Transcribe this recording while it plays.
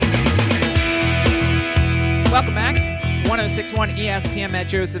Welcome back. 106.1 ESPN. Matt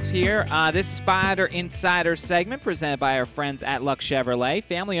Josephs here. This Spider Insider segment presented by our friends at Luck Chevrolet.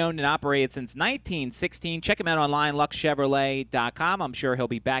 Family owned and operated since 1916. Check him out online, luckchevrolet.com. I'm sure he'll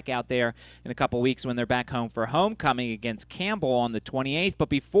be back out there in a couple weeks when they're back home for homecoming against Campbell on the 28th. But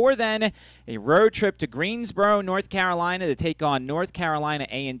before then, a road trip to Greensboro, North Carolina to take on North Carolina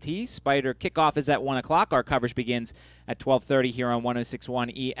A&T. Spider kickoff is at 1 o'clock. Our coverage begins at 12:30 here on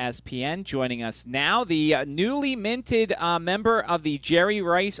 106.1 ESPN. Joining us now, the newly minted member of the Jerry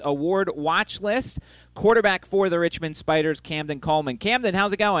Rice Award watch list, quarterback for the Richmond Spiders, Camden Coleman. Camden,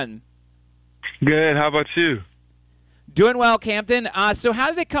 how's it going? Good. How about you? Doing well, Camden. So how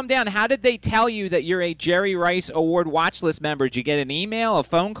did it come down? How did they tell you that you're a Jerry Rice Award watch list member? Did you get an email, a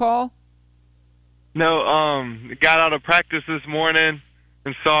phone call? No, got out of practice this morning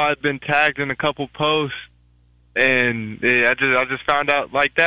and saw I'd been tagged in a couple posts, and I just found out like that.